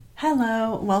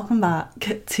Hello, welcome back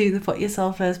to the Put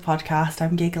Yourself First podcast.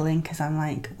 I'm giggling because I'm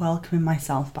like welcoming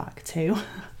myself back too.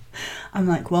 I'm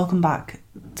like, welcome back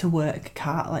to work,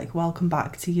 Kat. Like, welcome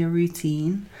back to your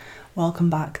routine. Welcome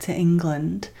back to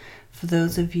England. For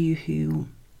those of you who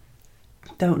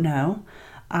don't know,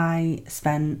 I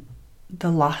spent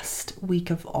the last week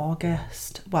of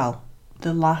August, the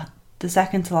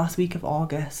second to last week of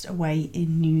August away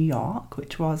in New York,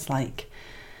 which was like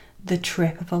the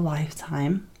trip of a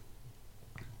lifetime.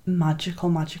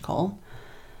 Magical.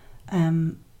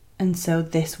 And so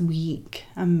this week,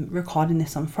 I'm recording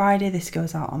this on Friday, this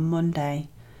goes out on Monday,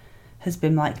 has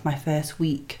been like my first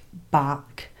week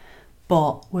back.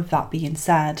 But with that being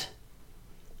said,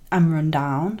 I'm run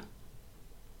down,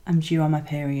 I'm due on my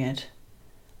period,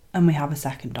 and we have a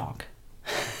second dog.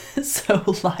 So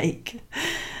like,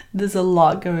 there's a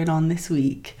lot going on this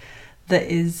week that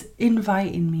is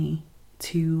inviting me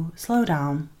to slow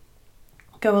down,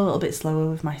 go a little bit slower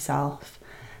with myself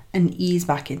and ease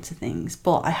back into things.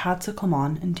 But I had to come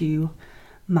on and do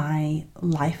my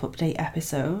life update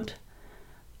episode.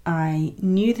 I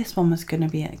knew this one was going to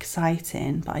be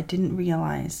exciting, but I didn't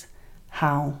realise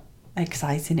how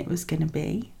exciting it was going to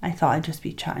be. I thought I'd just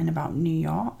be chatting about New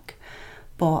York,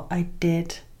 but I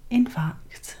did in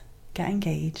fact get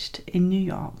engaged in New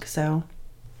York, so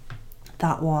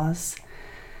that was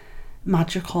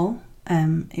magical.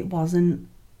 It wasn't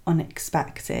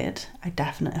unexpected. I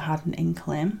definitely had an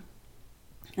inkling.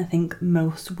 I think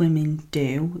most women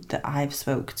do that I've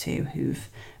spoke to who've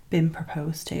been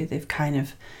proposed to. They've kind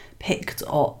of picked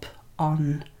up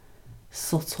on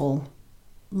subtle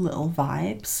little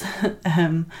vibes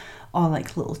or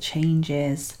like little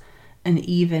changes. And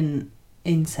even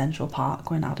in Central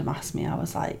Park, when Adam asked me, I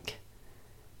was like,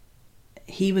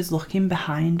 he was looking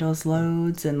behind us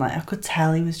loads, and like I could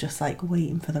tell he was just like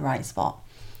waiting for the right spot.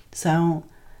 So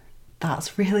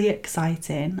that's really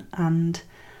exciting, and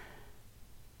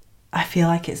I feel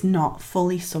like it's not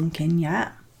fully sunk in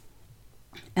yet.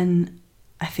 And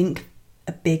I think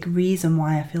a big reason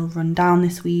why I feel run down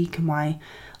this week, and why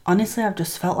honestly I've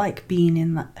just felt like being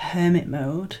in that hermit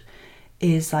mode,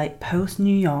 is like post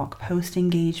New York, post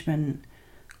engagement,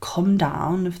 come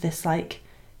down of this like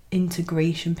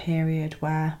integration period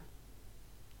where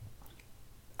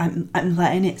I'm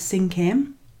letting it sink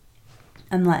in.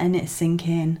 I'm letting it sink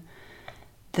in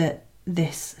that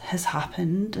this has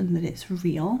happened and that it's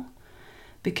real,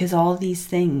 because all these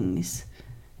things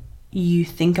you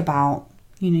think about,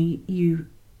 you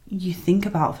think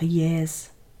about for years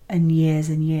and years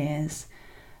and years.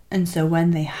 And so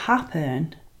when they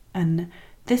happen, and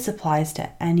this applies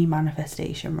to any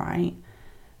manifestation, right?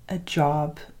 A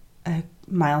job, a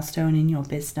milestone in your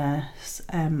business,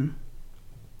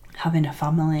 having a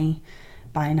family,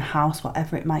 buying a house,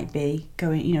 whatever it might be,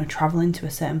 going, traveling to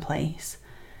a certain place.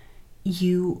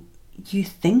 You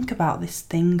think about this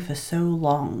thing for so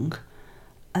long,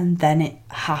 and then it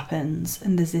happens,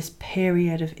 and there's this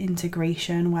period of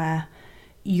integration where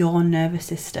your nervous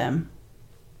system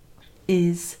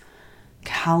is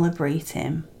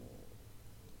calibrating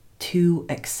to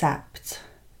accept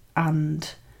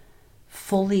and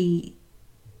fully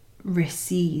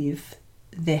receive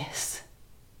this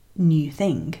new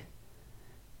thing,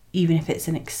 even if it's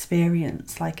an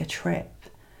experience like a trip.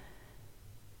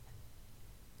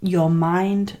 Your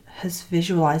mind has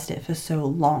visualized it for so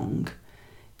long.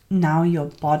 Now your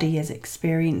body is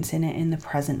experiencing it in the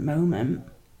present moment,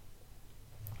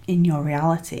 in your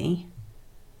reality.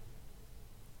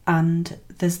 And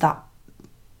there's that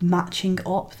matching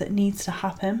up that needs to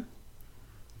happen,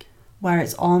 where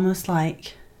it's almost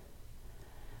like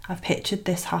I've pictured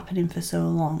this happening for so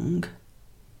long,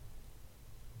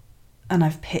 and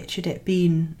I've pictured it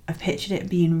being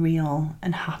real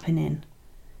and happening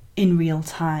in real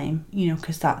time,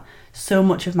 because that so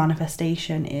much of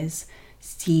manifestation is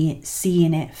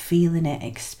seeing it, feeling it,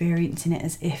 experiencing it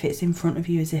as if it's in front of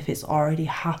you, as if it's already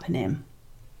happening.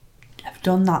 I've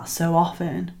done that so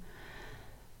often,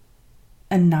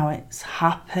 and now it's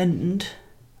happened,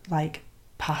 like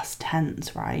past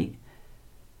tense, right?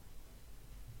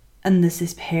 And there's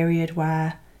this period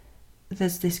where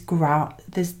there's this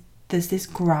grounding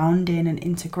and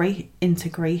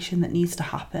integration that needs to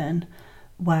happen,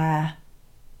 where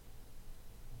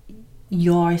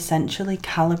you're essentially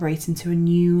calibrating to a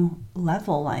new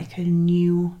level, like a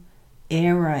new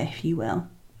era, if you will.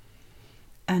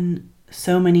 And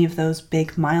so many of those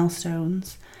big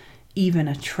milestones, even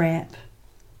a trip,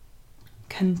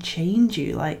 can change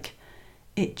you. Like,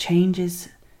 it changes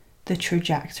the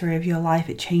trajectory of your life.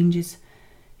 It changes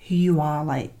who you are.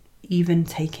 Like, even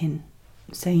taking,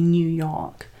 say, New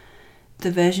York,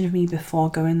 the version of me before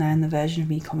going there and the version of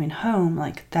me coming home,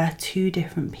 like, they're two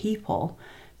different people.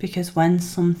 Because when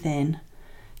something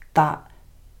that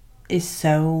is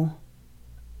so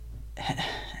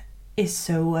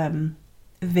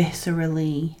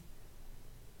viscerally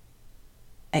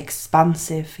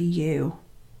expansive for you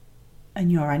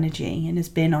and your energy and has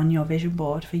been on your vision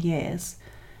board for years,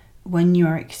 when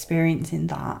you're experiencing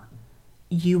that,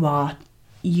 you are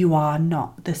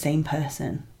not the same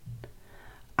person.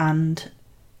 And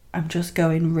I'm just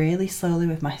going really slowly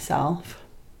with myself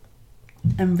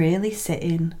and really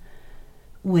sitting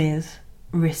with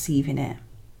receiving it,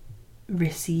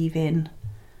 receiving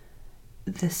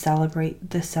the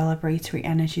celebratory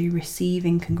energy,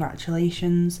 receiving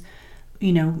congratulations.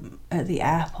 You know, at the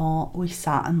airport, we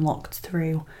sat and looked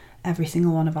through every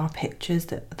single one of our pictures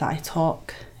that I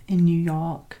took in New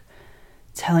York,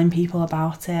 telling people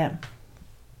about it.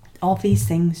 All these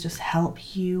things just help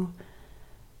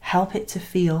it to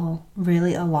feel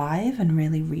really alive and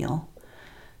really real.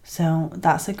 So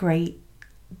that's a great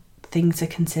thing to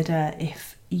consider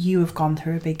if you have gone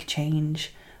through a big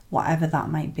change, whatever that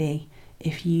might be.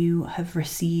 If you have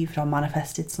received or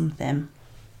manifested something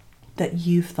that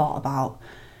you've thought about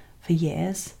for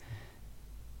years,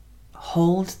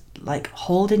 hold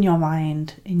in your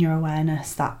mind, in your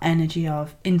awareness, that energy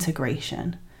of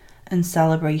integration. And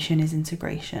celebration is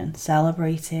integration.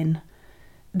 Celebrating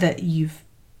that you've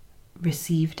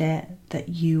received it, that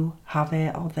you have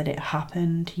it, or that it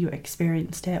happened, you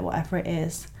experienced it, whatever it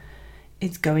is,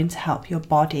 it's going to help your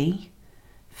body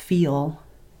feel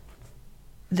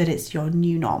that it's your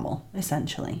new normal,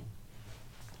 essentially.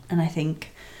 And I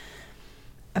think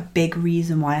a big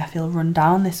reason why I feel run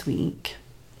down this week,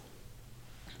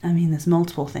 I mean, there's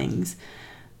multiple things.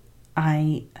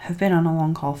 I have been on a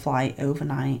long haul flight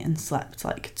overnight and slept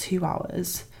like 2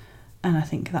 hours. And I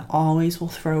think that always will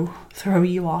throw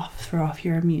off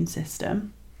your immune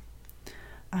system.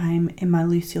 I'm in my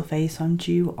luteal phase, so I'm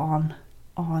due on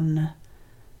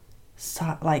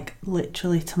like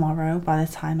literally tomorrow by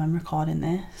the time I'm recording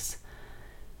this.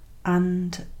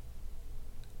 And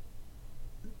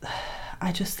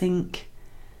I just think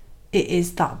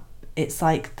it's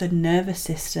like the nervous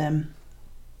system,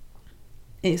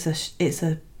 it's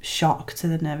a shock to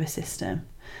the nervous system.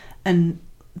 And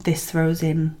this throws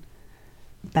in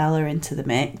Bella into the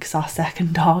mix, our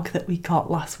second dog that we got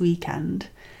last weekend,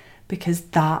 because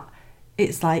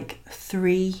it's like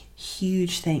 3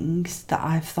 huge things that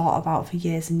I've thought about for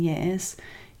years and years.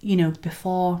 You know,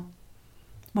 before,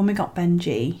 when we got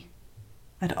Benji,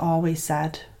 I'd always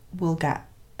said we'll get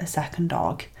a second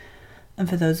dog. And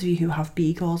for those of you who have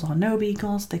beagles or no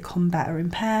beagles, they come better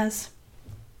in pairs.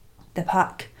 They're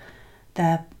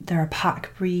a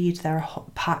pack breed, they're a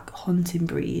pack hunting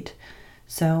breed.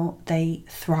 So they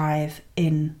thrive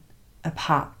in a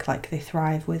pack, like they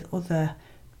thrive with other,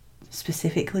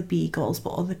 specifically beagles,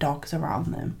 but other dogs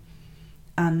around them.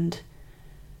 And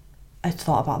I'd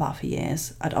thought about that for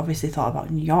years. I'd obviously thought about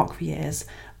New York for years.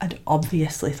 I'd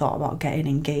obviously thought about getting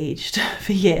engaged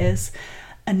for years.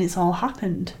 And it's all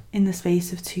happened in the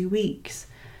space of 2 weeks.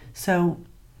 So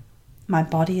my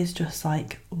body is just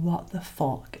like, what the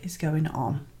fuck is going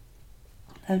on?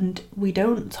 And we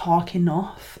don't talk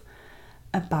enough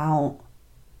about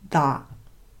that,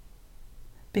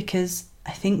 because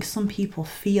I think some people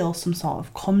feel some sort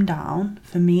of come down.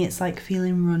 For me, it's like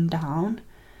feeling run down.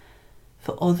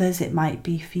 For others, it might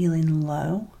be feeling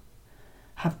low.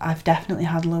 I've definitely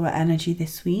had lower energy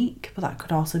this week, but that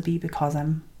could also be because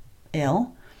I'm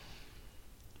ill.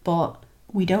 But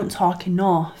we don't talk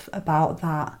enough about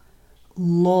that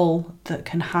lull that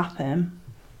can happen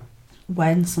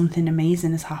when something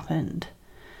amazing has happened.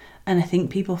 And I think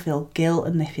people feel guilt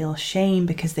and they feel shame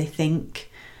because they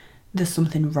think there's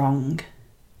something wrong,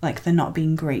 like they're not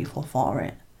being grateful for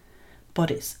it. But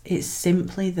it's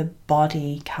simply the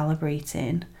body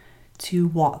calibrating to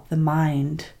what the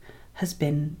mind has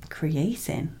been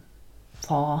creating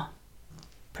for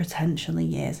potentially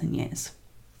years and years.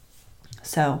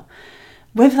 So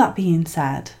with that being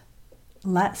said,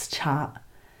 let's chat.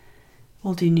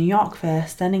 We'll do New York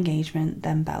first, then engagement,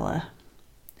 then Bella.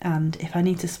 And if I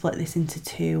need to split this into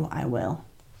 2, I will.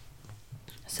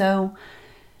 So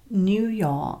New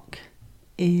York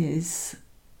is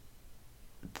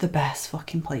the best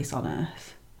fucking place on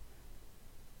earth.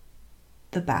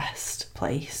 The best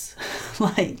place.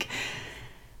 Like,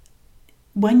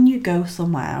 when you go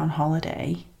somewhere on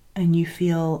holiday and you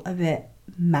feel a bit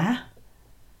meh,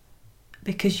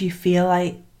 because you feel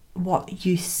like what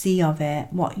you see of it,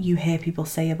 what you hear people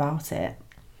say about it,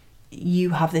 you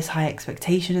have this high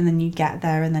expectation, and then you get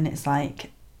there and then it's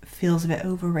like, feels a bit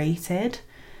overrated.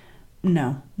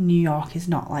 no, New York is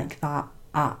not like that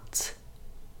at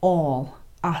all.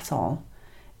 At all.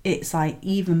 It's like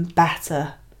even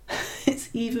better. It's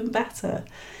even better.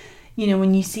 You know,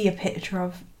 when you see a picture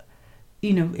of,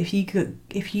 you know, if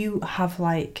you have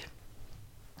like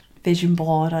vision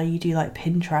board or you do like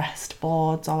Pinterest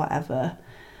boards or whatever,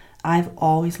 I've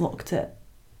always looked at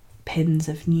pins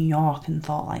of New York and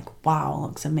thought like, wow, it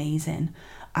looks amazing.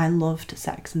 I loved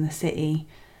Sex and the City.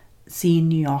 Seeing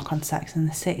New York on Sex and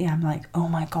the City, I'm like, oh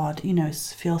my God, you know, it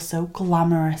feels so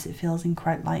glamorous. It feels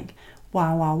incredible. Like,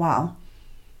 wow, wow, wow.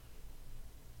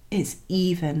 It's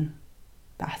even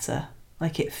better.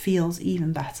 Like, it feels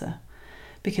even better.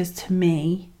 Because to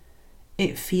me,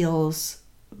 it feels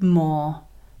more,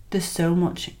 there's so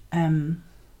much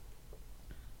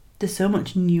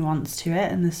nuance to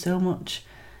it, and there's so much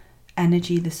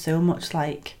energy, there's so much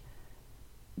like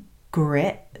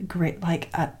grit, like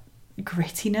a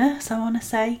grittiness, I want to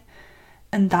say.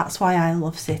 And that's why I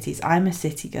love cities. I'm a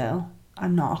city girl.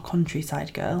 I'm not a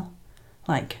countryside girl.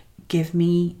 Like, give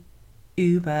me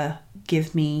Uber,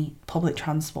 give me public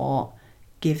transport,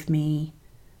 give me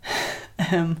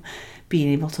being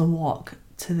able to walk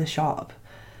to the shop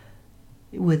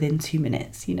within 2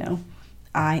 minutes, you know.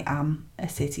 I am a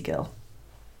city girl.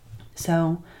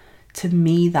 So to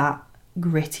me, that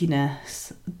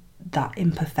grittiness, that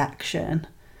imperfection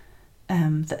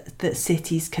that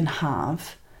cities can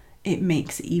have, it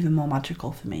makes it even more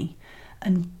magical for me.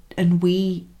 And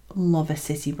we love a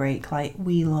city break. Like,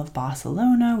 we love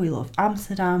Barcelona, we love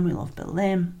Amsterdam, we love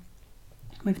Berlin.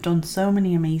 We've done so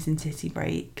many amazing city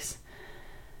breaks.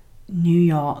 New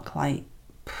York, like,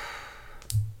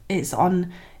 it's not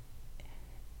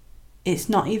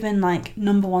even like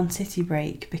number one city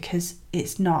break, because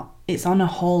it's on a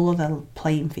whole other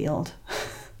playing field.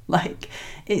 Like,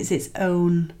 it's its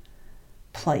own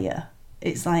player.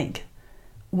 It's like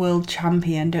world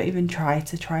champion. Don't even try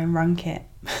and rank it.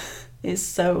 It's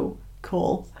so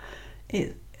cool.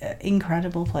 It's an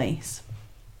incredible place.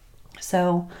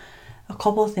 So a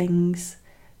couple of things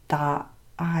that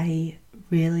I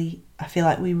feel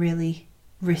like we really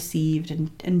received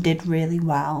and did really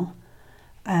well.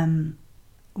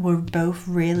 We're both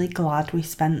really glad we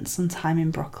spent some time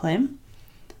in Brooklyn.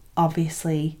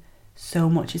 Obviously, so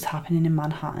much is happening in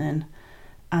Manhattan,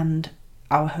 and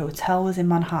our hotel was in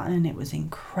Manhattan. It was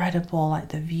incredible, like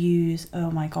the views,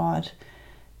 oh my God.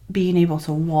 Being able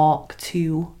to walk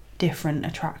to different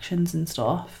attractions and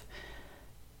stuff.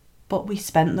 But we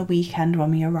spent the weekend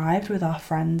when we arrived with our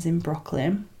friends in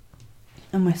Brooklyn,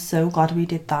 and we're so glad we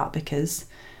did that, because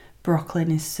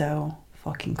Brooklyn is so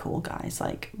fucking cool, guys.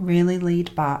 Like, really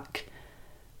laid back,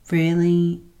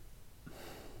 really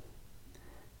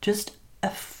just a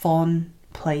fun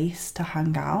place to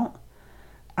hang out.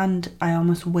 And I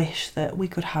almost wish that we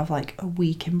could have like a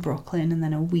week in Brooklyn and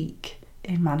then a week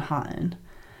in Manhattan,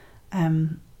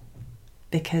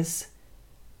 because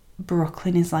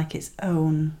Brooklyn is like its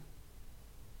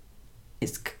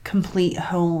complete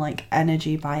whole like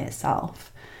energy by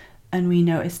itself. And we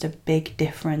noticed a big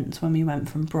difference when we went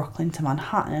from Brooklyn to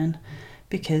Manhattan,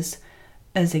 because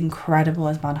as incredible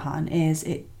as Manhattan is,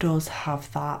 it does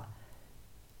have that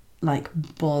like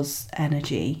buzz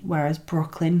energy, whereas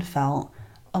Brooklyn felt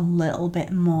a little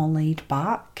bit more laid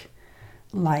back.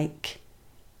 Like,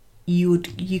 you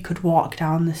could walk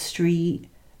down the street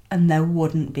and there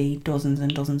wouldn't be dozens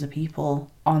and dozens of people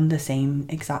on the same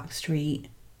exact street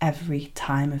every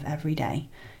time of every day.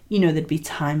 You know, there'd be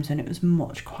times when it was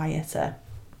much quieter.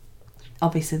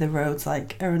 Obviously the roads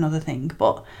like are another thing,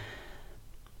 but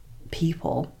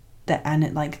people, the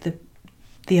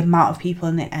amount of people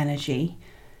and the energy,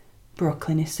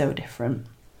 Brooklyn is so different.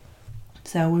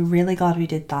 So we're really glad we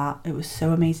did that. It was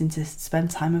so amazing to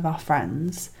spend time with our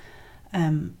friends.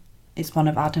 It's one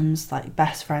of Adam's like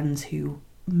best friends who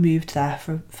moved there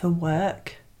for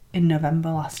work in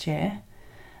November last year.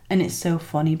 And it's so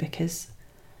funny because,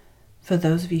 for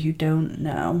those of you who don't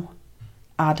know,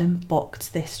 Adam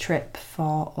booked this trip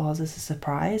for us as a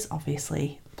surprise,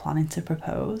 obviously planning to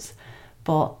propose.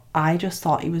 But I just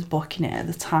thought he was booking it at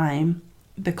the time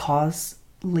because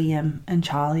Liam and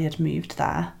Charlie had moved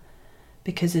there.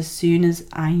 Because as soon as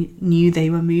I knew they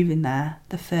were moving there,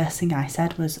 the first thing I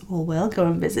said was, well, we'll go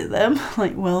and visit them.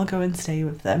 Like, we'll go and stay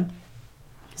with them.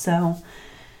 So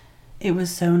it was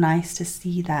so nice to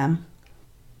see them.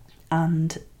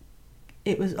 And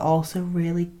it was also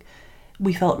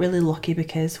we felt really lucky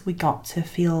because we got to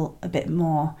feel a bit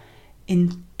more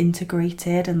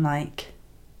integrated, and like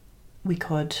we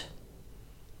could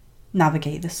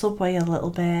navigate the subway a little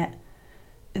bit.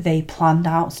 They planned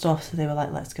out stuff, so they were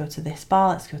like, let's go to this bar,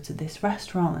 let's go to this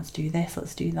restaurant, let's do this,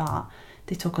 let's do that.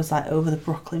 They took us like over the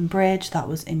Brooklyn Bridge. That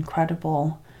was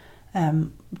incredible.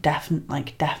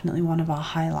 Definitely one of our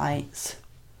highlights.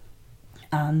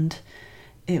 And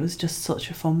it was just such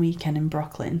a fun weekend in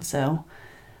Brooklyn. So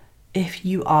if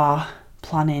you are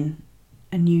planning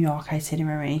a New York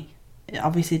itinerary,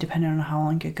 obviously depending on how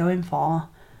long you're going for,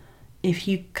 if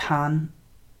you can,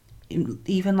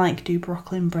 even like do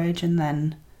Brooklyn Bridge and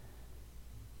then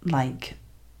like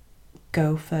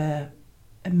go for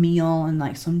a meal and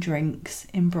like some drinks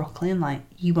in Brooklyn, like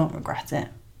you won't regret it.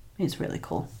 It's really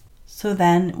cool. So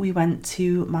then we went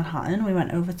to Manhattan. We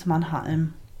went over to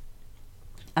Manhattan,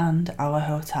 and our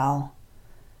hotel,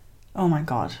 oh my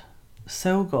god,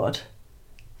 so good.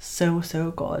 So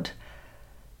good.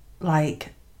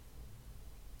 Like,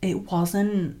 it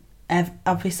wasn't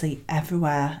obviously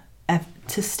everywhere.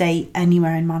 To stay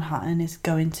anywhere in Manhattan is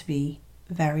going to be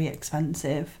very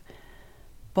expensive,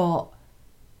 but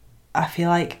I feel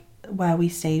like where we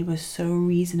stayed was so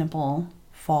reasonable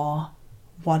for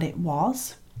what it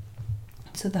was.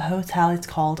 So the hotel is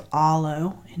called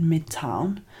Arlo in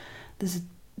Midtown.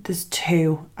 There's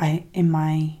two in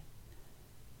my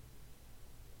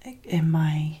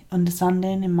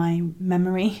understanding, in my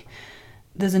memory.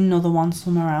 There's another one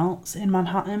somewhere else in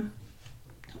Manhattan,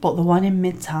 but the one in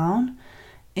Midtown,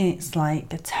 it's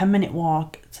like a 10-minute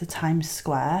walk to Times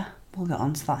Square. We'll get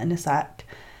onto that in a sec.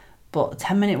 But a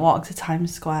 10-minute walk to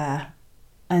Times Square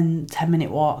and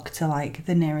 10-minute walk to like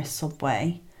the nearest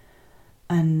subway.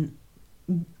 And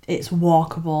it's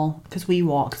walkable because we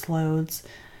walked loads.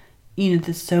 You know,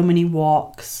 there's so many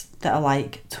walks that are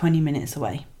like 20 minutes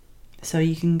away. So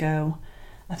you can go,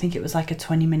 I think it was like a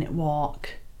 20-minute walk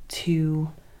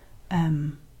to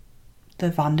the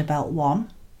Vanderbilt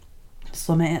one,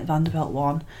 Summit at Vanderbilt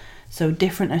one. So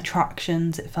different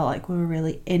attractions. It felt like we were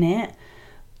really in it,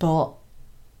 but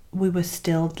we were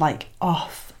still like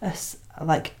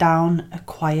down a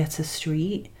quieter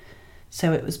street.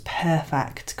 So it was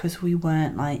perfect because we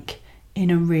weren't like in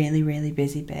a really, really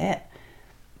busy bit,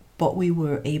 but we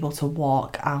were able to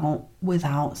walk out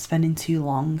without spending too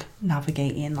long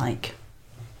navigating, like,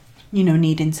 you know,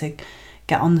 needing to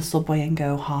get on the subway and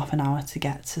go half an hour to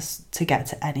get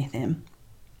to anything.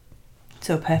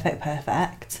 So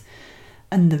perfect.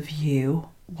 And the view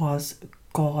was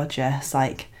gorgeous.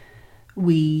 Like,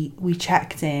 we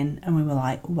checked in and we were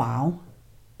like, wow,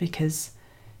 because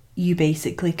you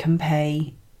basically can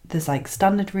pay, there's like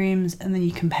standard rooms and then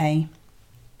you can pay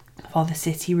for the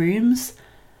city rooms.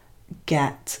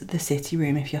 Get the city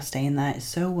room if you're staying there. It's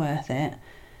so worth it.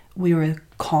 We were a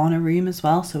corner room as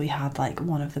well, so we had like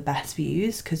one of the best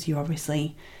views because you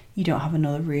don't have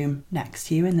another room next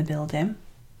to you in the building.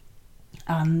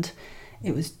 And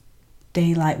it was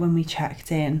daylight when we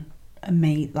checked in,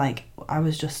 and I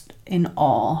was just in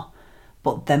awe.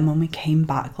 But then when we came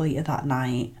back later that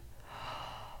night,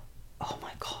 oh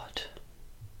my god,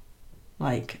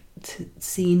 like, to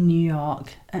see New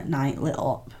York at night lit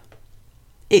up,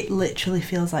 it literally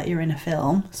feels like you're in a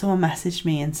film. Someone messaged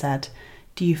me and said,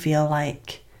 do you feel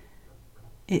like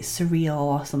it's surreal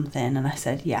or something? And I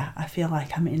said, yeah, I feel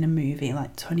like I'm in a movie,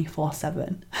 like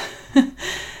 24/7.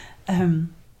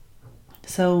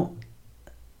 So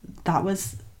that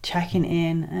was checking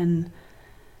in, and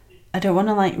I don't want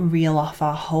to like reel off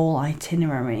our whole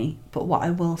itinerary, but what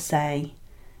I will say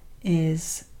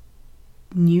is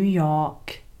New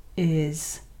York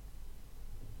is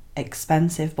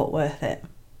expensive but worth it.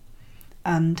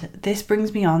 And this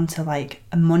brings me on to like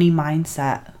a money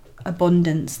mindset,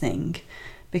 abundance thing,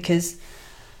 because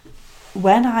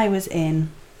when I was in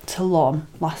Tulum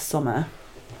last summer,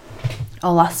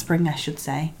 or last spring I should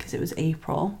say, because it was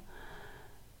April,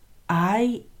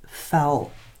 I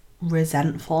felt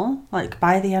resentful. Like,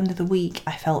 by the end of the week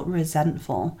I felt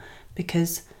resentful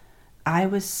because I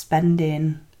was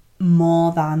spending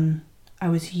more than I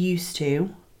was used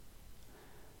to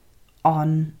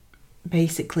on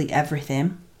basically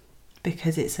everything,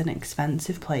 because it's an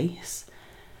expensive place,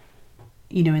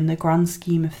 you know, in the grand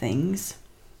scheme of things.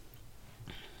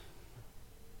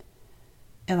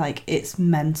 Like, it's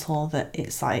mental that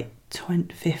it's like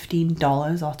 $15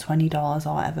 or $20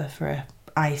 or whatever for a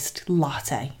iced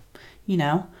latte, you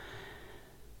know.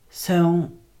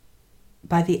 So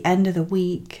by the end of the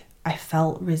week I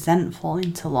felt resentful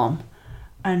in Tulum,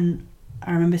 and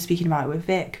I remember speaking about it with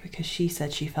Vic because she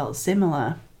said she felt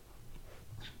similar.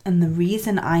 And the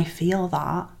reason I feel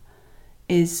that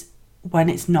is when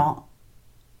it's not,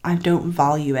 I don't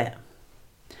value it.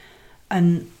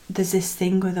 And there's this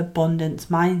thing with abundance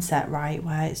mindset, right,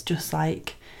 where it's just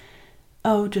like,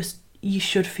 oh, just, you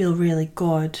should feel really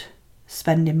good,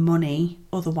 spending money.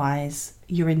 Otherwise,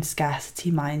 you're in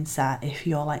scarcity mindset if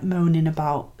you're like moaning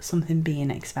about something being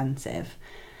expensive.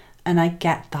 And I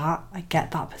get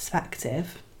that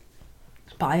perspective.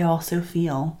 But I also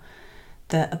feel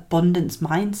that abundance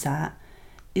mindset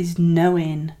is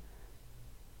knowing,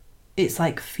 it's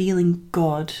like feeling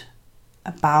good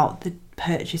about the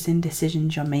purchasing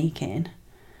decisions you're making,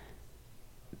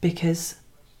 because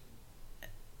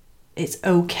it's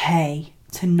okay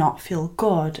to not feel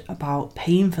good about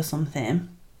paying for something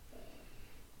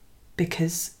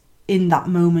because in that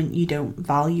moment you don't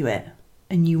value it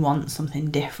and you want something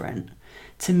different.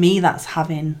 To me, that's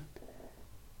having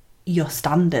your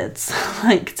standards.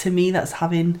 Like, to me, that's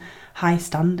having high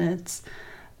standards.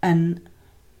 And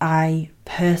I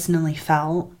personally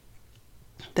felt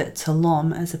that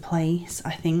Tulum as a place,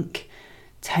 I think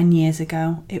 10 years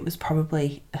ago, it was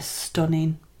probably a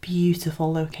stunning,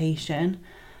 beautiful location.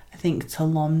 I think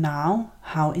Tulum now,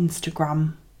 how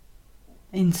Instagrammable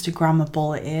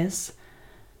it is,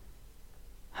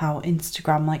 how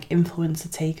Instagram like influencer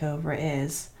takeover it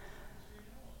is,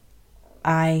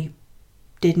 I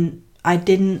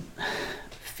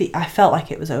felt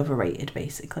like it was overrated,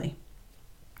 basically.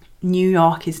 New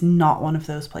York is not one of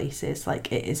those places.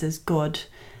 Like, it is as good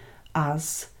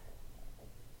as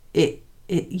it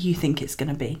you think it's going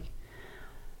to be.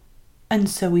 And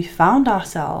so we found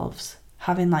ourselves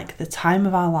having like the time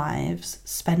of our lives,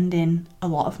 spending a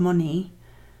lot of money,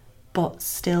 but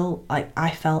still, like,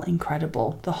 I felt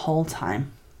incredible the whole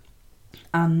time.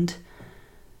 And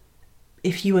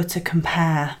if you were to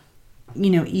compare, you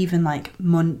know, even like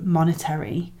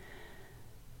monetary,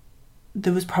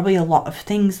 there was probably a lot of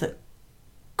things that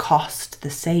cost the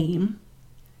same,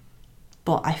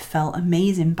 but I felt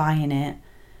amazing buying it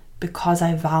because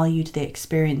I valued the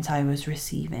experience I was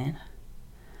receiving.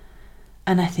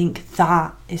 And I think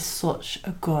that is such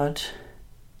a good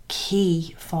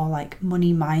key for like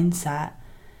money mindset,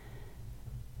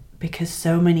 because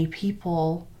so many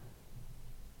people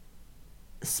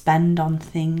spend on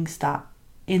things that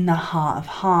in their heart of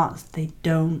hearts they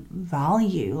don't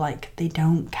value, like they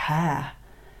don't care.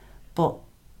 But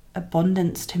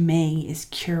abundance to me is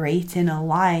curating a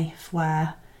life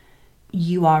where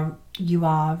you are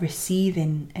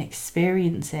receiving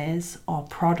experiences or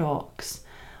products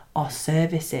or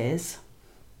services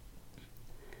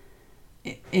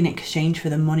in exchange for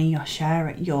the money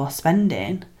you're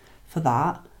spending for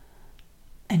that,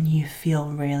 and you feel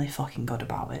really fucking good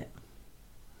about it.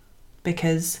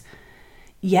 Because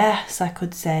yes, I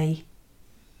could say,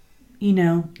 you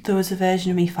know, there was a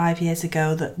version of me 5 years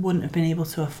ago that wouldn't have been able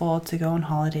to afford to go on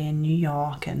holiday in New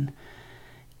York, and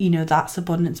you know, that's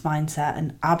abundance mindset,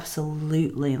 and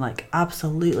absolutely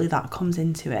that comes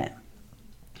into it.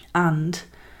 And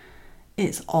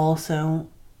it's also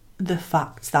the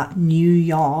fact that New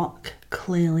York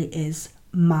clearly is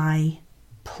my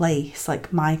place,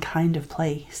 like my kind of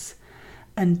place,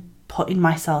 and putting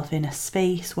myself in a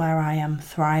space where I am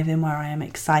thriving, where I am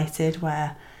excited,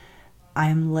 where I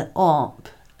am lit up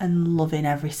and loving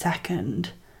every second.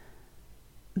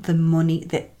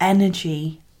 The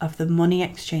energy of the money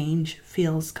exchange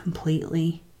feels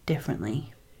completely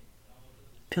different.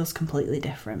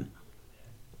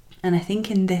 And I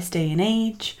think in this day and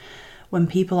age, when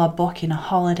people are booking a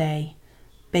holiday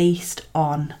based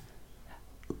on,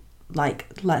 like,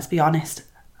 let's be honest,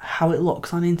 how it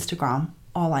looks on Instagram,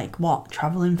 or like what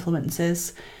travel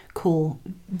influencers, cool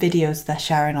videos they're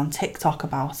sharing on TikTok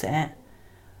about it,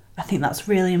 I think that's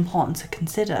really important to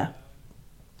consider.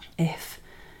 If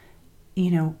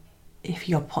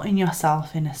you're putting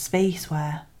yourself in a space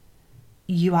where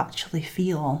you actually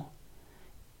feel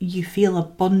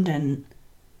abundant,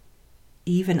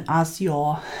 even as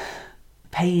you're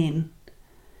paying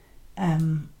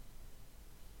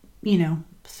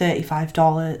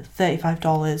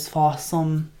 $35 for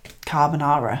some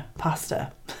carbonara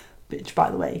pasta, which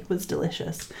by the way was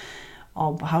delicious,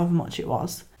 or however much it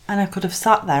was. And I could have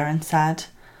sat there and said,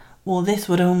 well, this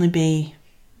would only be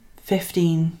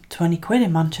 15-20 quid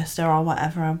in Manchester or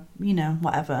whatever,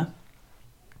 whatever.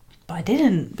 But I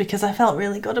didn't, because I felt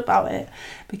really good about it,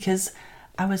 because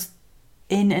I was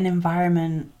in an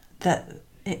environment that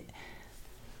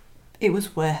it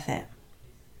was worth it.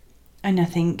 And I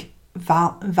think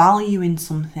valuing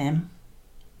something,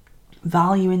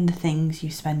 valuing the things you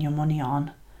spend your money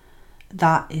on,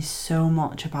 that is so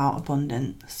much about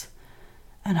abundance.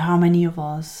 And how many of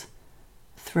us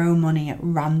throw money at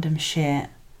random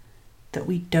shit that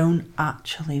we don't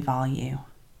actually value?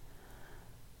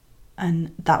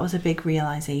 And that was a big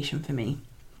realization for me.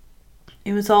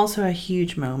 It was also a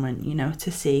huge moment,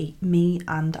 to see me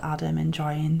and Adam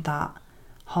enjoying that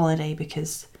holiday,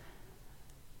 because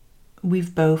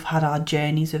we've both had our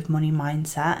journeys of money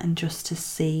mindset, and just to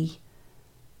see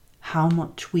how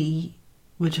much we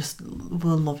were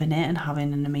loving it and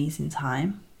having an amazing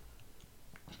time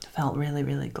felt really,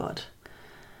 really good.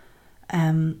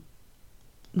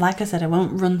 Like I said, I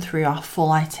won't run through our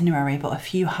full itinerary, but a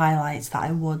few highlights that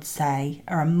I would say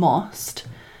are a must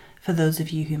for those of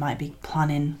you who might be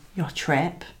planning your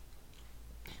trip.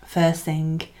 First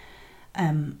thing,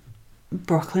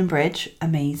 Brooklyn Bridge,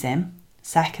 amazing.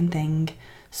 Second thing,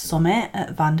 Summit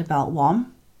at Vanderbilt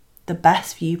 1, the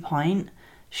best viewpoint.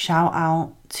 Shout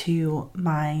out to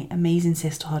my amazing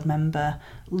sisterhood member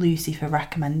Lucy for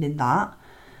recommending that.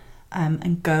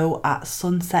 And go at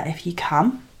sunset if you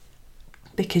can,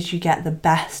 because you get the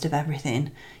best of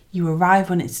everything. You arrive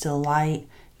when it's still light,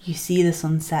 you see the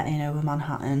sun setting over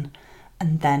Manhattan,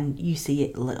 and then you see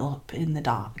it lit up in the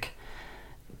dark.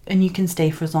 And you can stay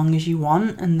for as long as you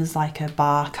want, and there's like a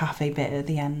bar cafe bit at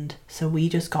the end. So we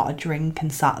just got a drink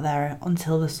and sat there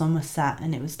until the sun was set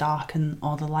and it was dark and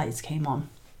all the lights came on.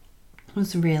 It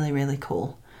was really, really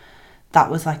cool.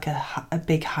 That was like a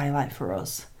big highlight for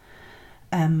us.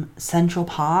 Central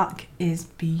Park is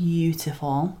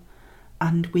beautiful,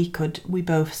 and we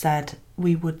both said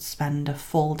we would spend a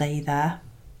full day there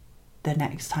the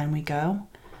next time we go,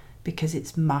 because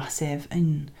it's massive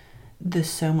and there's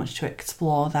so much to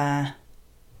explore there,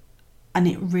 and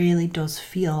it really does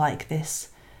feel like this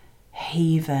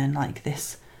haven, like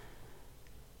this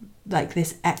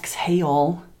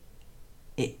exhale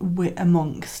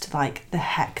amongst like the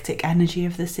hectic energy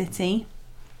of the city.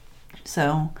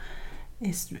 So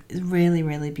it's really,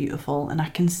 really beautiful, and I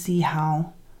can see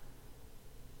how,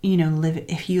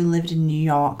 if you lived in New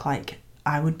York, like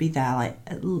I would be there like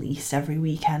at least every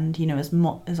weekend,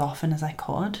 as often as I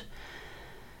could.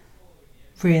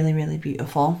 Really, really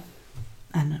beautiful.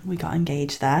 And we got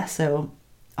engaged there, so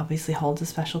obviously holds a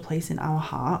special place in our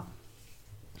heart.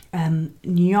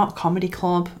 New York Comedy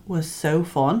Club was so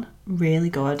fun, really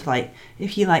good. Like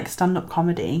if you like stand-up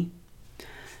comedy,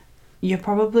 you're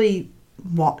probably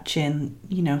watching,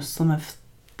 some of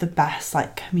the best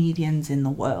like comedians in the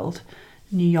world.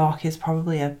 New York is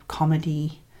probably a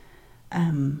comedy,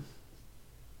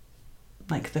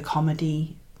 like the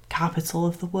comedy capital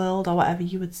of the world, or whatever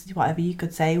you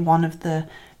could say, one of the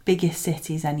biggest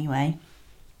cities anyway.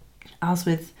 As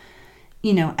with,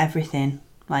 everything,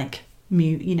 like,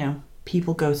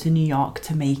 people go to New York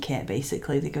to make it,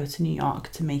 basically. They go to New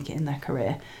York to make it in their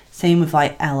career. Same with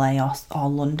like LA or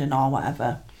London or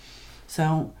whatever.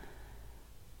 So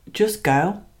just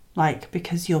go,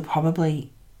 because you'll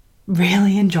probably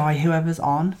really enjoy whoever's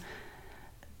on,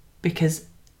 because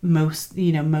most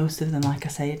of them, like I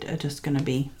said, are just going to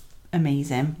be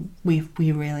amazing. We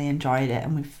really enjoyed it,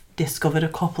 and we've discovered a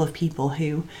couple of people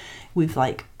who we've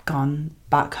like gone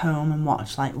back home and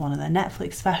watched like one of their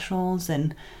Netflix specials,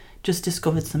 and just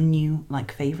discovered some new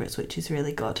like favourites, which is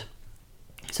really good.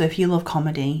 So if you love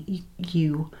comedy,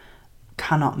 you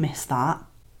cannot miss that.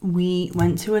 We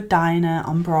went to a diner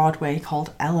on Broadway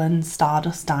called Ellen's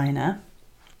Stardust Diner,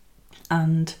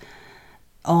 and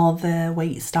all the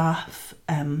wait staff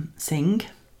sing,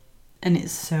 and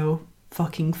it's so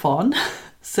fucking fun.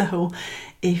 So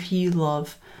if you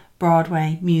love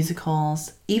Broadway,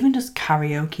 musicals, even just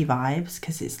karaoke vibes,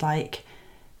 because it's like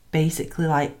basically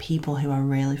like people who are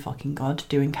really fucking good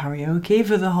doing karaoke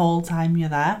for the whole time you're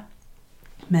there.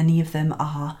 Many of them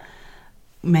are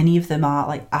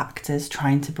like actors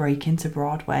trying to break into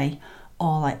Broadway,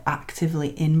 or like actively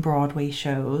in Broadway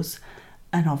shows,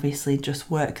 and obviously just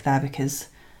work there because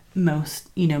most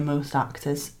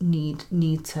actors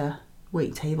need to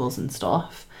wait tables and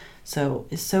stuff. So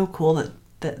it's so cool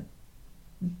that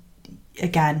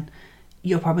again,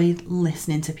 you're probably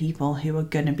listening to people who are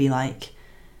going to be like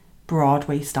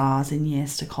Broadway stars in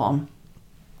years to come,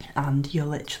 and you're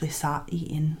literally sat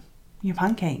eating your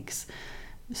pancakes.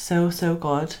 So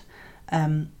good.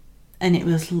 And it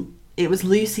was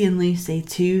Lucy and Lucy,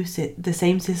 the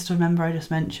same sister member I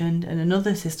just mentioned, and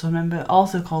another sister member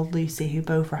also called Lucy, who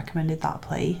both recommended that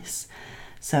place.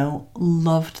 So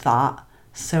loved that.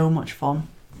 So much fun.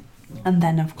 And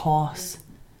then of course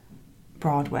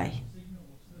Broadway.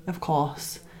 Of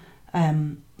course.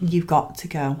 You've got to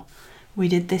go. We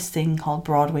did this thing called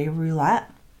Broadway Roulette.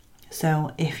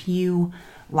 So if you,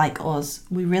 like us,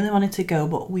 we really wanted to go,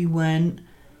 but we weren't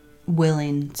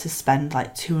willing to spend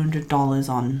like $200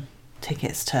 on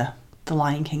tickets to The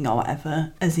Lion King or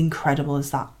whatever, as incredible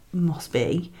as that must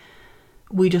be.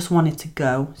 We just wanted to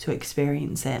go to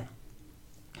experience it.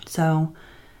 So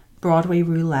Broadway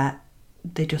Roulette,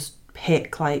 they just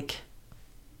pick like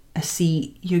a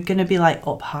seat. You're gonna be like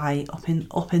up high, up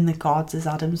in the gods, as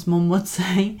Adam's mum would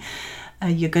say.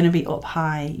 You're going to be up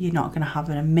high. You're not going to have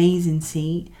an amazing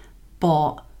seat,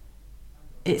 but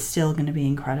it's still going to be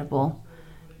incredible.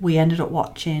 We ended up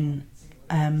watching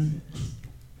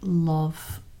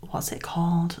Love, what's it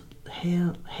called?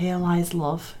 Here Lies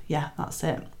Love. Yeah, that's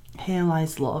it. Here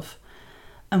Lies Love.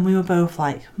 And we were both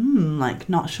like, like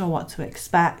not sure what to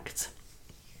expect.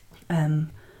 And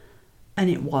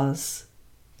it was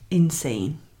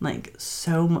insane, like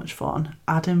so much fun.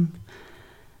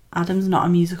 Adam's not a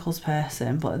musicals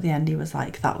person, but at the end he was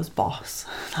like, that was boss.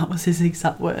 That was his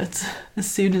exact words.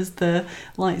 As soon as the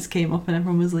lights came up and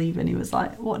everyone was leaving, he was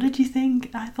like, what did you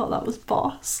think? I thought that was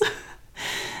boss.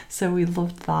 So we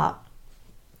loved that.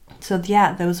 So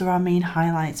yeah, those are our main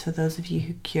highlights for those of you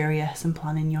who are curious and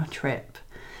planning your trip.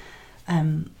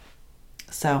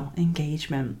 So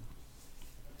engagement.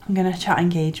 I'm going to chat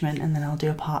engagement and then I'll do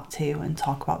a part 2 and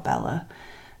talk about Bella.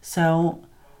 So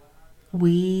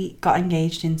we got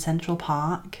engaged in Central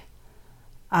Park.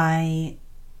 I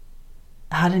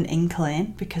had an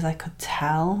inkling because I could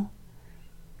tell.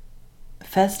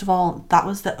 First of all, that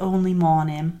was the only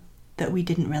morning that we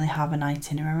didn't really have an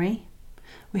itinerary.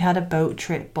 We had a boat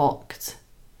trip booked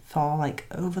for like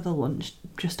over the lunch,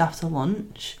 just after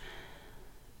lunch.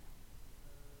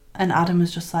 And Adam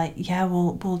was just like, yeah,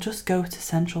 we'll just go to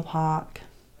Central Park.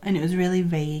 And it was really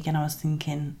vague, and I was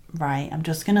thinking, right, I'm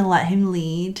just going to let him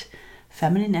lead,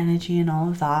 feminine energy and all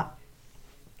of that.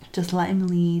 Just let him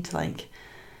lead, like,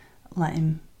 let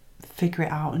him figure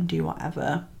it out and do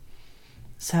whatever.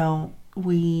 So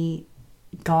we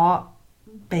got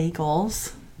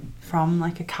bagels from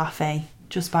like a cafe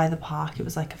just by the park. It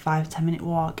was like a 5-10 minute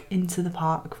walk into the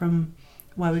park from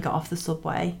where we got off the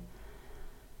subway.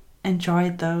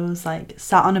 Enjoyed those, like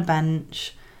sat on a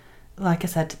bench, like I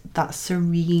said, that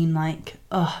serene, like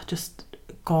just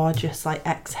gorgeous, like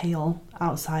exhale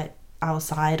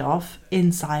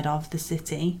inside of the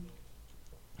city.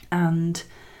 And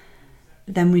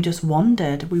then we just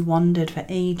wandered for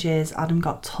ages. Adam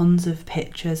got tons of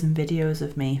pictures and videos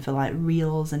of me for like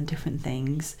reels and different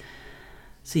things.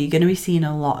 So you're going to be seeing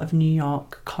a lot of New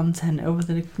York content over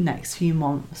the next few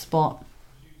months, but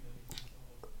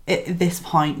at this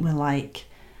point we're like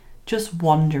just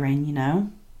wandering, you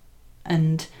know.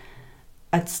 And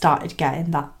I'd started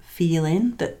getting that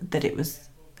feeling that it was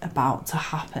about to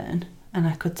happen, and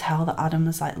I could tell that Adam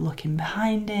was like looking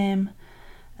behind him,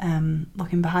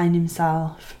 looking behind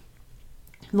himself,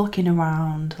 looking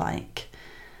around, like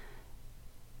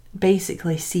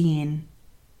basically seeing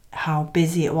how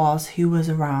busy it was, who was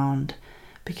around,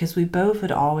 because we both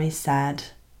had always said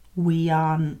we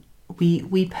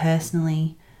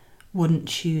personally wouldn't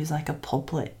choose like a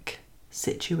public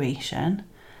situation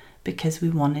because we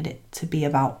wanted it to be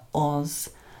about us,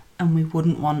 and we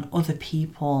wouldn't want other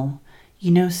people,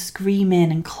 you know,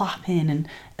 screaming and clapping. And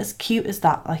as cute as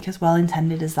that, like as well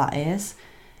intended as that is,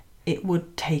 it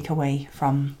would take away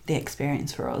from the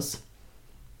experience for us.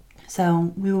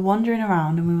 So we were wandering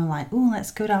around and we were like, oh,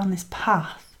 let's go down this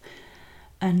path.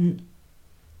 And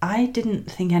I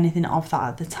didn't think anything of that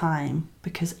at the time,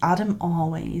 because Adam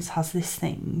always has this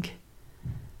thing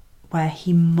where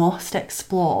he must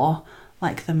explore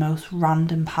like the most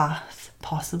random path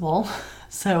possible.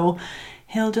 So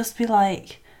he'll just be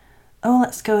like, oh,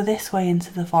 let's go this way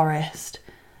into the forest.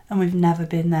 And we've never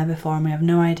been there before and we have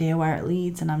no idea where it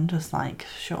leads. And I'm just like,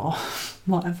 sure,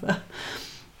 whatever.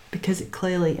 Because it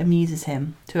clearly amuses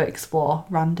him to explore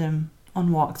random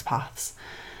unwalked paths.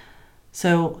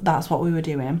 So that's what we were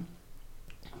doing.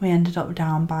 We ended up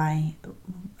down by,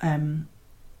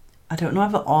 I don't know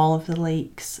if all of the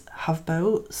lakes have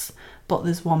boats, but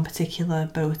there's one particular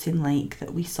boating lake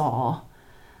that we saw.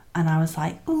 And I was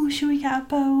like, oh, should we get a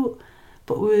boat?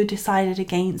 But we decided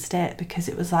against it because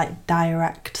it was like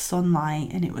direct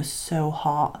sunlight and it was so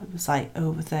hot. It was like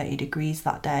over 30 degrees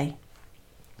that day.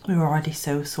 We were already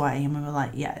so sweaty and we were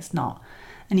like, yeah, it's not.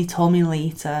 And he told me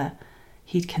later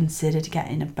he'd considered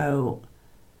getting a boat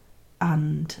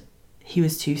and he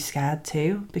was too scared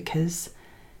to, because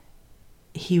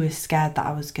he was scared that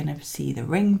I was going to see the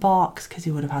ring box because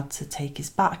he would have had to take his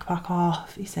backpack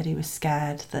off. He said he was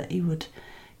scared that he would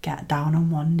get down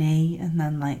on one knee and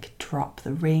then like drop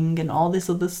the ring and all this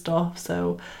other stuff.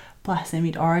 So bless him,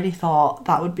 he'd already thought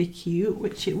that would be cute,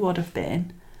 which it would have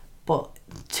been, but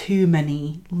too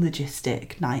many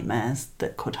logistic nightmares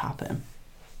that could happen.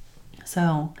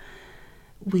 So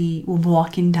we were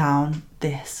walking down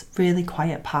this really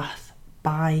quiet path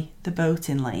by the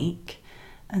boating lake,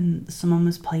 and someone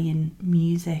was playing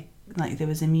music, like there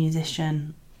was a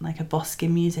musician, like a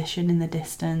busking musician in the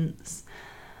distance,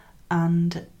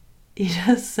 and he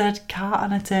just said cat,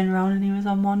 and I turned around and he was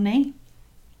on one knee.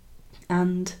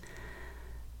 And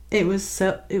it was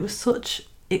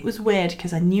weird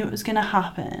because I knew it was going to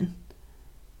happen.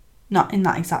 Not in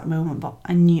that exact moment, but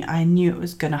I knew it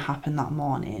was going to happen that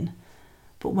morning.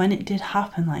 But when it did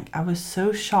happen, like, I was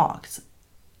so shocked.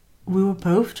 We were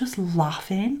both just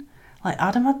laughing. Like,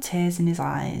 Adam had tears in his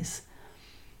eyes.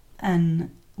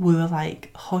 And we were,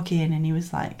 like, hugging. And he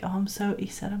was like, he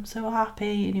said, I'm so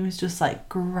happy. And he was just,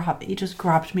 like, he just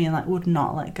grabbed me and, like, would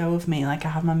not let go of me. Like, I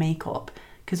had my makeup,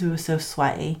 because we were so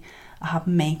sweaty. I had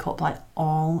makeup, like,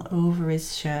 all over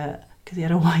his shirt, because he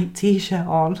had a white t-shirt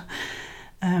on.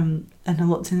 And I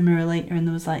looked in the mirror later, and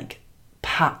there was, like,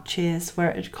 patches where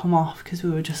it had come off, because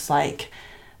we were just, like,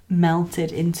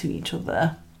 melted into each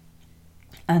other.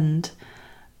 And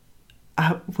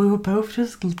we were both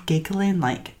just giggling.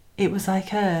 Like, it was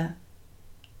like a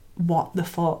what the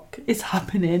fuck is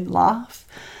happening laugh.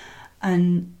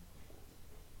 And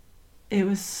it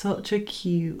was such a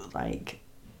cute, like,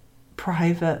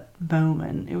 private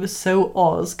moment. It was so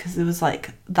us, because there was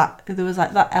like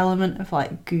that element of,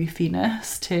 like,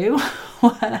 goofiness too,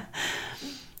 where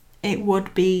it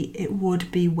would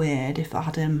be weird if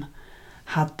Adam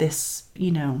had this,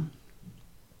 you know,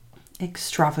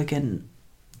 extravagant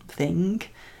thing.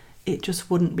 It just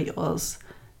wouldn't be us.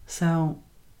 So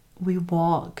we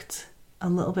walked a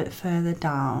little bit further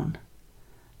down,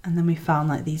 and then we found,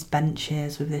 like, these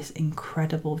benches with this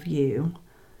incredible view.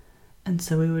 And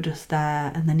so we were just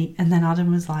there, and then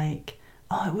Adam was like,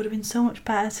 oh, it would have been so much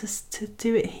better to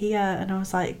do it here. And I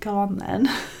was like, go on then.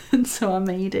 And so I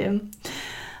made him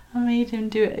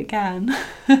do it again.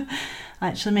 I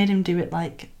actually made him do it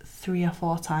like 3 or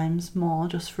 4 times more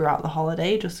just throughout the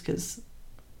holiday, just because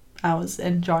I was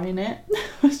enjoying it.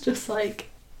 I was just like,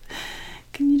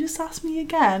 can you just ask me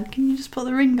again? Can you just put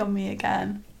the ring on me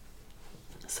again?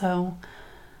 So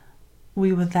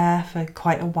we were there for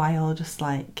quite a while, just,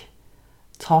 like,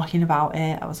 talking about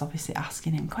it. I was obviously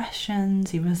asking him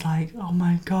questions. He was like, oh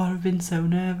my god, I've been so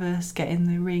nervous getting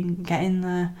the ring, getting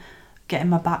my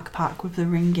backpack with the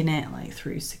ring in it, like,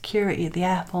 through security at the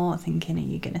airport, thinking, are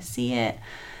you gonna see it?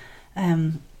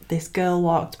 This girl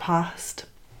walked past,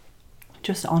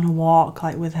 just on a walk,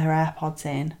 like, with her AirPods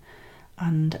in,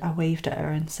 and I waved at her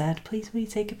and said, please will you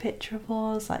take a picture of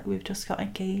us, like, we've just got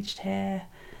engaged here.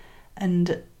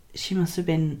 And she must have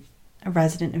been a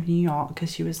resident of New York,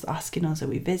 because she was asking us, are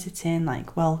we visiting?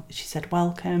 Like, well, she said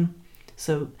welcome.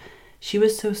 So she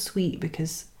was so sweet,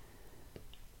 because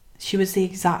she was the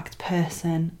exact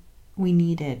person we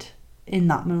needed in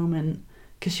that moment,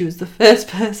 because she was the first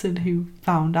person who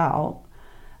found out,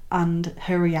 and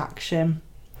her reaction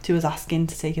to us asking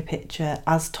to take a picture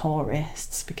as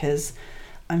tourists, because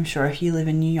I'm sure if you live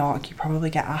in New York, you probably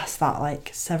get asked that, like,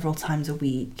 several times a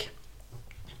week.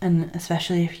 And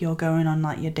especially if you're going on,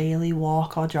 like, your daily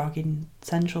walk or jog in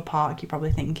Central Park, you're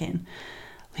probably thinking,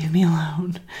 leave me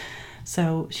alone.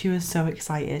 So she was so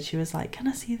excited. She was like, can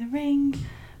I see the ring?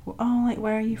 Oh, like,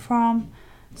 where are you from?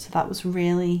 So that was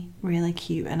really, really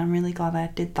cute. And I'm really glad I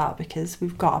did that, because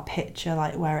we've got a picture,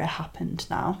 like, where it happened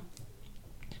now.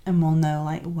 And we'll know,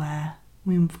 like, where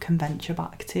we can venture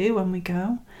back to when we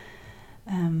go.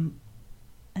 And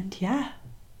yeah,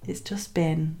 it's just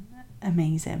been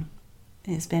amazing.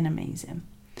 It's been amazing.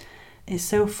 It's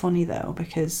so funny though,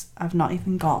 because I've not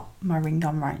even got my ring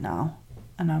on right now,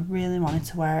 and I really wanted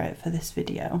to wear it for this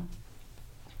video.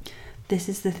 This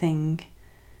is the thing.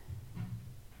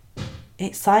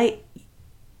 It's like,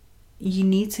 you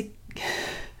need to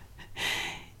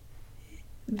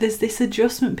there's this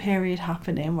adjustment period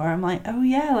happening where I'm like, oh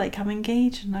yeah, like, I'm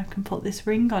engaged and I can put this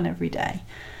ring on every day.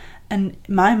 And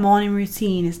my morning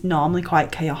routine is normally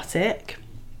quite chaotic.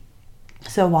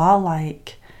 So I'll,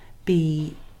 like,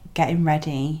 be getting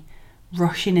ready,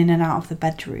 rushing in and out of the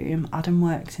bedroom. Adam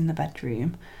works in the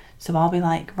bedroom. So I'll be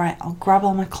like, right, I'll grab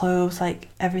all my clothes, like,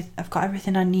 I've got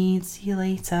everything I need, see you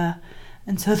later.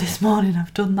 And so this morning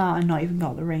I've done that. I've not even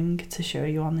got the ring to show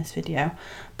you on this video.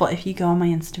 But if you go on my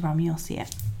Instagram, you'll see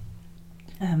it.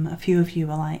 A few of you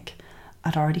were like,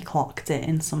 I'd already clocked it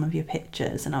in some of your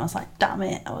pictures. And I was like, damn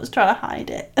it, I was trying to hide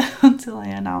it until I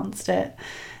announced it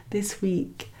this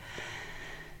week.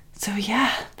 So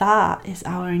yeah, that is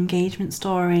our engagement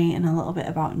story and a little bit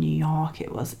about New York.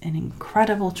 It was an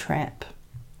incredible trip.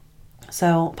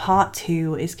 So part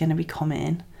 2 is going to be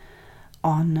coming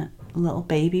on little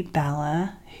baby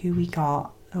Bella, who we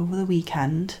got over the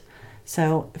weekend.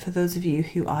 So for those of you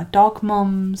who are dog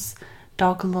mums,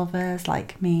 dog lovers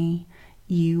like me,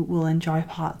 you will enjoy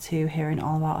part 2, hearing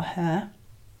all about her.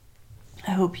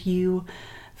 I hope you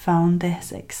found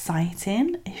this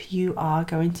exciting. If you are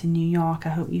going to New York, I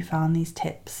hope you found these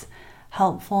tips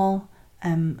helpful.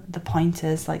 The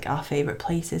pointers, like our favourite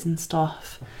places and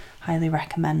stuff, highly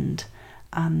recommend.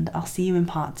 and I'll see you in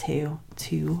part 2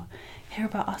 to hear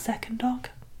about our second dog,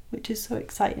 which is so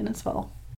exciting as well.